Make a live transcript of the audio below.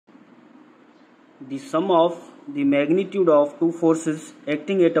The sum of the magnitude of two forces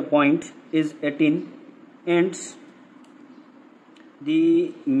acting at a point is 18 and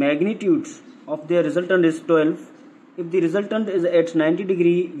the magnitude of their resultant is 12. If the resultant is at 90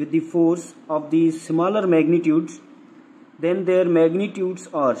 degree with the force of the smaller magnitudes, then their magnitudes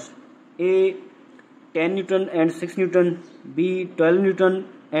are A 10 Newton and 6 Newton, B 12 Newton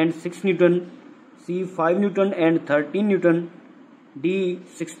and 6 Newton, C 5 Newton and 13 Newton, D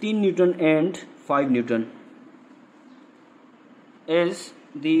 16 Newton and 5 Newton. As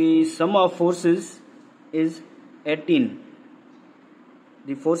the sum of forces is 18,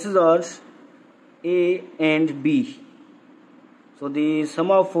 the forces are A and B. So the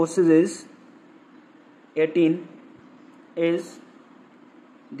sum of forces is 18. Is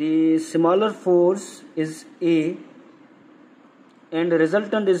the smaller force is A and the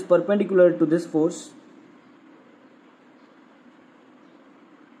resultant is perpendicular to this force,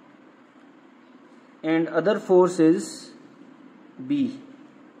 and other force is B.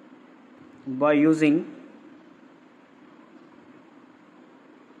 By using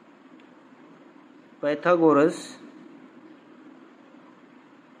Pythagoras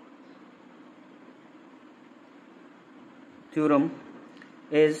theorem,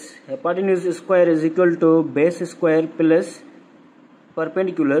 is hypotenuse square is equal to base square plus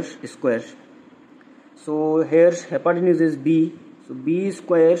perpendicular square. So here hypotenuse is B, so B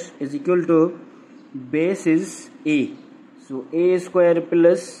square is equal to base is A, so A square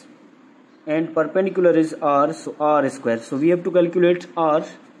plus and perpendicular is R, so R square. So we have to calculate R,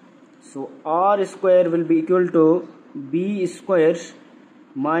 so R square will be equal to B square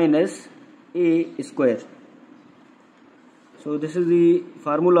minus A square. So this is the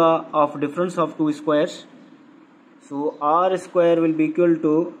formula of difference of two squares. So R square will be equal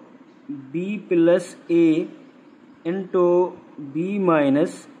to B plus A into B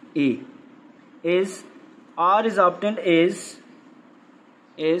minus A. Is R is obtained as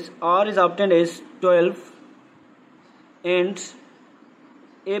 12 and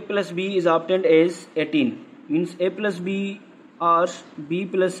A plus B is obtained as 18. Means A plus B or B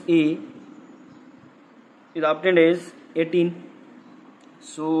plus A is obtained as 18.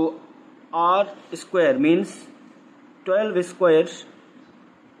 So R square means 12 square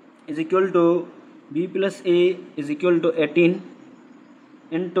is equal to B plus A is equal to 18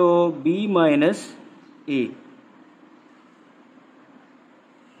 into B minus A.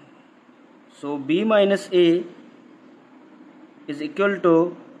 So B minus A is equal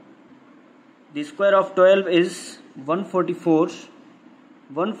to, the square of 12 is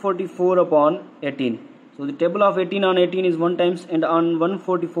 144 upon 18. So the table of 18 on 18 is 1 times and on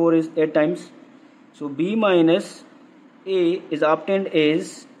 144 is 8 times. So B minus A is obtained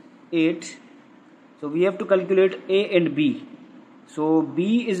as 8. So we have to calculate A and B. So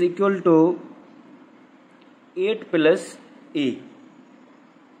B is equal to 8 plus A.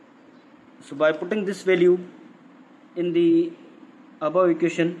 So by putting this value in the above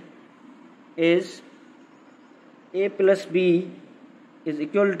equation, is A plus B is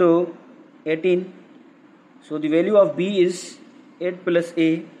equal to 18. So the value of B is 8 plus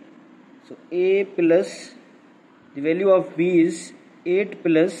A. So A plus, the value of B is 8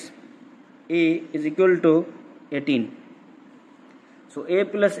 plus A is equal to 18. So A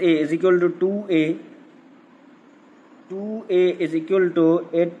plus A is equal to 2A. 2A is equal to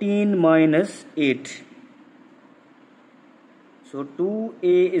 18 minus 8. So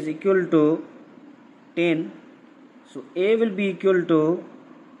 2A is equal to 10. So A will be equal to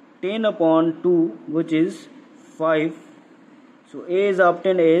 10 upon 2, which is 5. So A is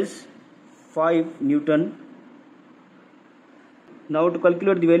obtained as 5 Newton. Now to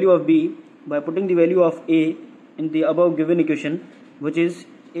calculate the value of B, by putting the value of A in the above given equation, which is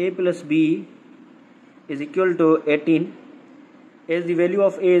A plus B is equal to 18, as the value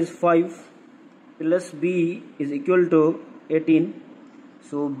of A is 5 plus B is equal to 18.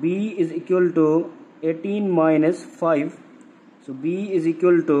 So B is equal to 18 minus 5. So B is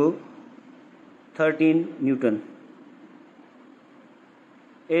equal to 13 Newton.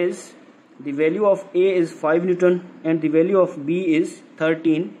 As the value of A is 5 Newton and the value of B is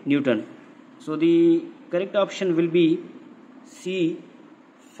 13 Newton. So the correct option will be C,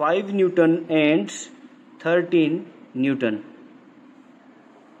 5 Newton and 13 Newton.